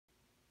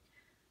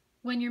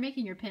When you're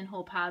making your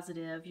pinhole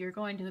positive, you're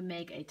going to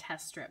make a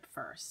test strip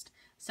first.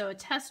 So a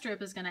test strip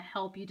is going to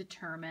help you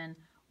determine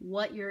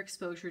what your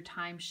exposure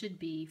time should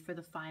be for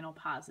the final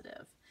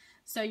positive.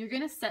 So you're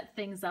going to set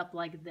things up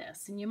like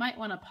this, and you might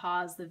want to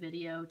pause the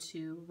video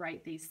to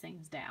write these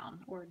things down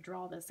or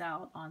draw this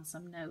out on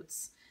some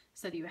notes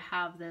so that you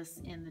have this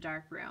in the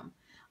darkroom.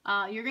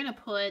 You're going to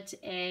put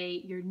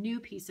your new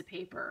piece of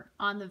paper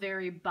on the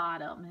very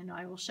bottom, and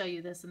I will show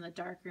you this in the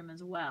darkroom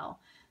as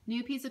well.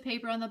 New piece of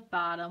paper on the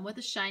bottom with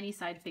the shiny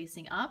side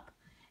facing up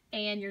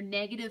and your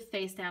negative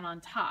face down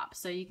on top.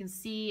 So you can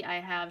see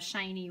I have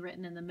shiny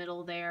written in the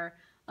middle there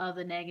of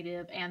the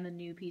negative and the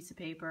new piece of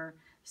paper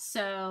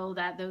so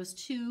that those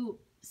two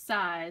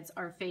sides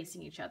are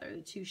facing each other.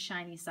 The two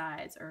shiny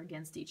sides are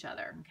against each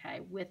other, okay,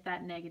 with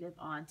that negative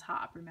on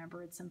top.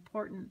 Remember, it's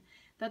important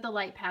that the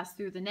light pass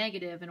through the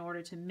negative in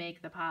order to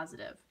make the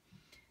positive.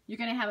 You're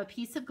going to have a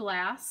piece of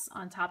glass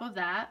on top of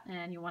that,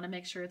 and you want to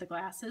make sure the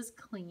glass is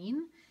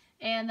clean.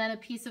 And then a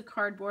piece of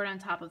cardboard on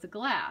top of the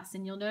glass.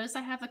 And you'll notice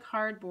I have the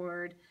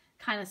cardboard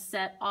kind of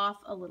set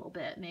off a little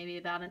bit, maybe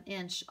about an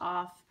inch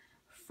off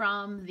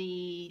from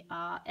the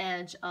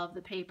edge of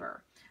the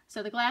paper.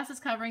 So the glass is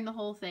covering the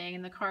whole thing,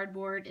 and the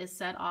cardboard is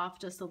set off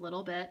just a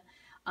little bit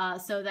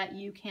so that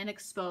you can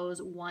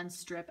expose one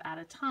strip at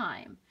a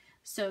time.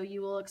 So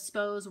you will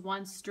expose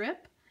one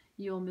strip,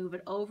 you'll move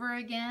it over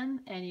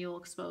again, and you'll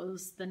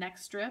expose the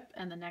next strip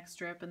and the next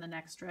strip and the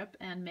next strip,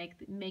 and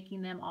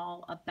making them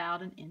all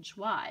about an inch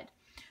wide.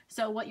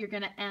 So what you're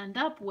going to end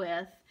up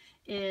with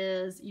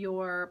is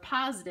your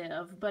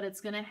positive, but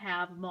it's going to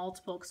have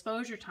multiple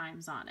exposure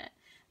times on it.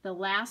 The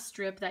last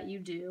strip that you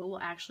do will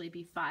actually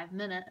be 5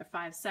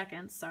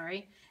 seconds,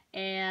 sorry,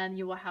 and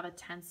you will have a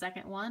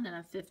 10-second one and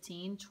a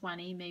 15,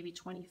 20, maybe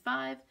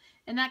 25,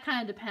 and that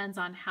kind of depends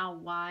on how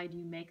wide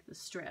you make the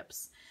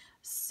strips.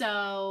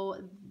 So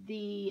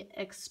the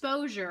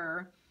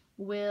exposure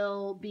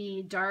will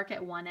be dark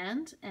at one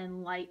end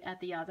and light at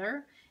the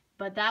other,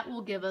 but that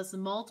will give us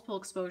multiple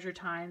exposure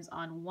times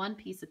on one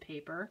piece of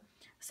paper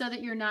so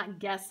that you're not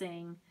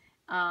guessing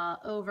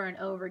over and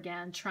over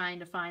again trying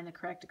to find the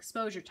correct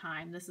exposure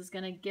time. This is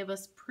going to give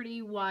us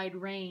pretty wide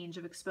range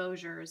of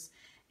exposures,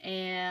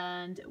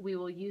 and we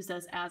will use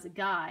this as a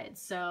guide.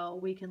 So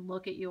we can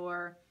look at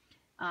your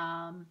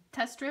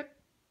test strip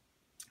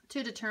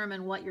to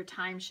determine what your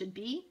time should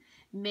be.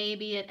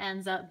 Maybe it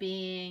ends up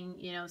being,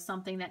 you know,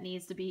 something that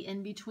needs to be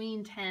in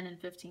between 10 and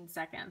 15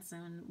 seconds,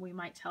 and we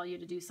might tell you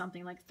to do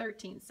something like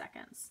 13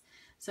 seconds.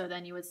 So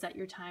then you would set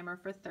your timer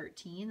for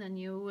 13, and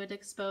you would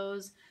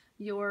expose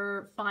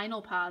your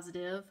final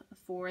positive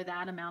for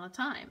that amount of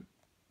time.